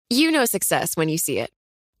You know success when you see it.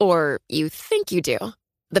 Or you think you do.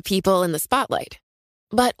 The people in the spotlight.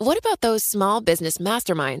 But what about those small business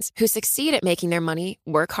masterminds who succeed at making their money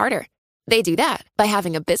work harder? They do that by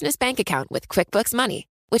having a business bank account with QuickBooks Money,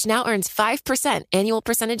 which now earns 5% annual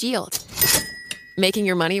percentage yield. Making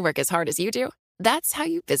your money work as hard as you do? That's how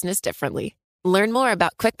you business differently. Learn more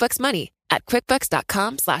about QuickBooks Money at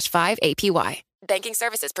quickbooks.com/5APY. Banking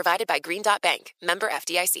services provided by Green Dot Bank. Member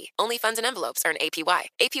FDIC. Only funds and envelopes earn APY.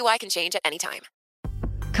 APY can change at any time.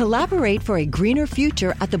 Collaborate for a greener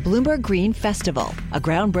future at the Bloomberg Green Festival, a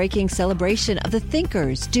groundbreaking celebration of the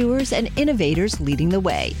thinkers, doers, and innovators leading the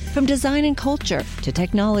way. From design and culture to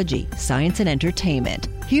technology, science, and entertainment.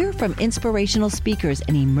 Hear from inspirational speakers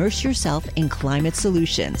and immerse yourself in climate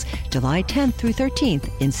solutions. July 10th through 13th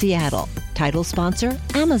in Seattle. Title sponsor,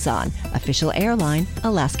 Amazon. Official airline,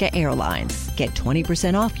 Alaska Airlines. Get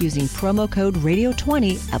 20% off using promo code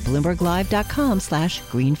radio20 at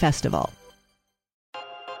bloomberglive.com/greenfestival.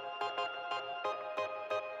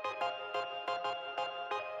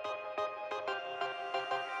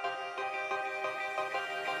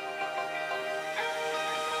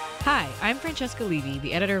 Hi, I'm Francesca Levy,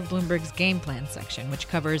 the editor of Bloomberg's Game Plan section, which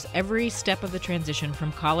covers every step of the transition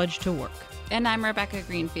from college to work. And I'm Rebecca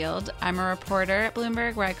Greenfield. I'm a reporter at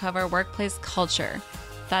Bloomberg where I cover workplace culture.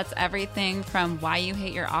 That's everything from why you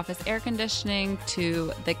hate your office air conditioning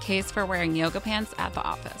to the case for wearing yoga pants at the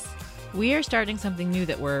office. We are starting something new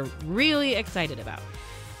that we're really excited about.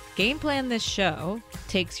 Game Plan, this show,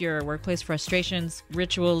 takes your workplace frustrations,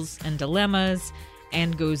 rituals, and dilemmas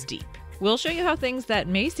and goes deep. We'll show you how things that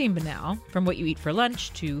may seem banal, from what you eat for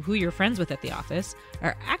lunch to who you're friends with at the office,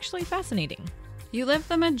 are actually fascinating. You live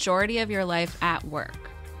the majority of your life at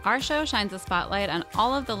work. Our show shines a spotlight on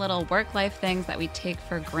all of the little work-life things that we take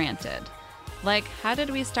for granted. Like, how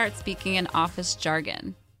did we start speaking in office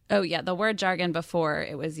jargon? Oh yeah, the word jargon before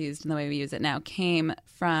it was used in the way we use it now came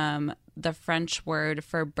from the French word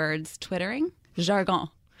for birds twittering, jargon.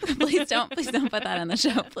 Please don't put that on the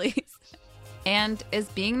show, please. And is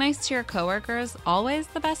being nice to your coworkers always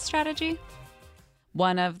the best strategy?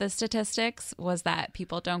 One of the statistics was that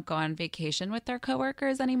people don't go on vacation with their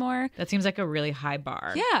coworkers anymore. That seems like a really high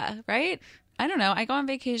bar. Yeah, right? I don't know. I go on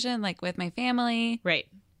vacation like with my family. Right.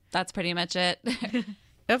 That's pretty much it.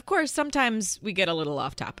 Of course, sometimes we get a little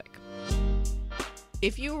off topic.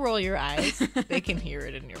 If you roll your eyes, they can hear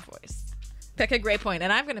it in your voice. Pick a great point,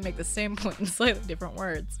 and I'm going to make the same point in slightly different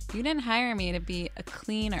words. You didn't hire me to be a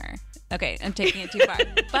cleaner. Okay, I'm taking it too far.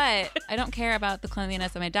 But I don't care about the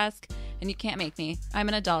cleanliness of my desk, and you can't make me. I'm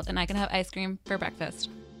an adult, and I can have ice cream for breakfast.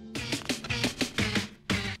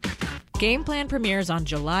 Game Plan premieres on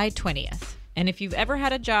July 20th. And if you've ever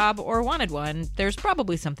had a job or wanted one, there's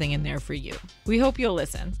probably something in there for you. We hope you'll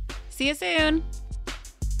listen. See you soon.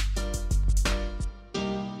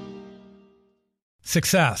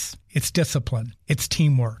 Success. It's discipline. It's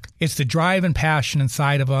teamwork. It's the drive and passion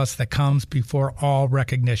inside of us that comes before all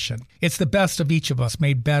recognition. It's the best of each of us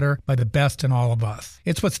made better by the best in all of us.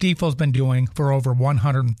 It's what Stifel's been doing for over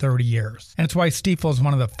 130 years. And it's why Stifel is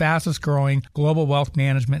one of the fastest growing global wealth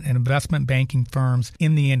management and investment banking firms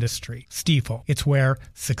in the industry. Stifel. It's where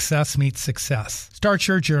success meets success. Start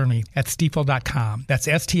your journey at stifel.com. That's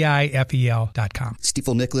STIFEL.com.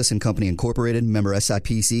 Stifel Nicholas and Company Incorporated, member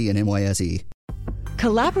SIPC and NYSE.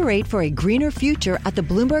 Collaborate for a greener future at the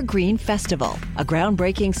Bloomberg Green Festival, a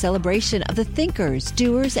groundbreaking celebration of the thinkers,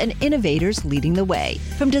 doers, and innovators leading the way.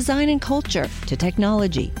 From design and culture to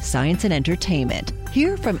technology, science, and entertainment.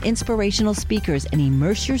 Hear from inspirational speakers and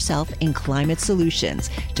immerse yourself in climate solutions.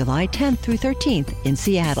 July 10th through 13th in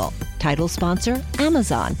Seattle. Title sponsor,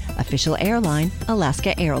 Amazon. Official airline,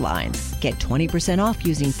 Alaska Airlines. Get 20% off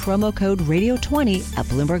using promo code radio20 at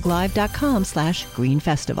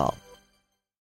bloomberglive.com/greenfestival.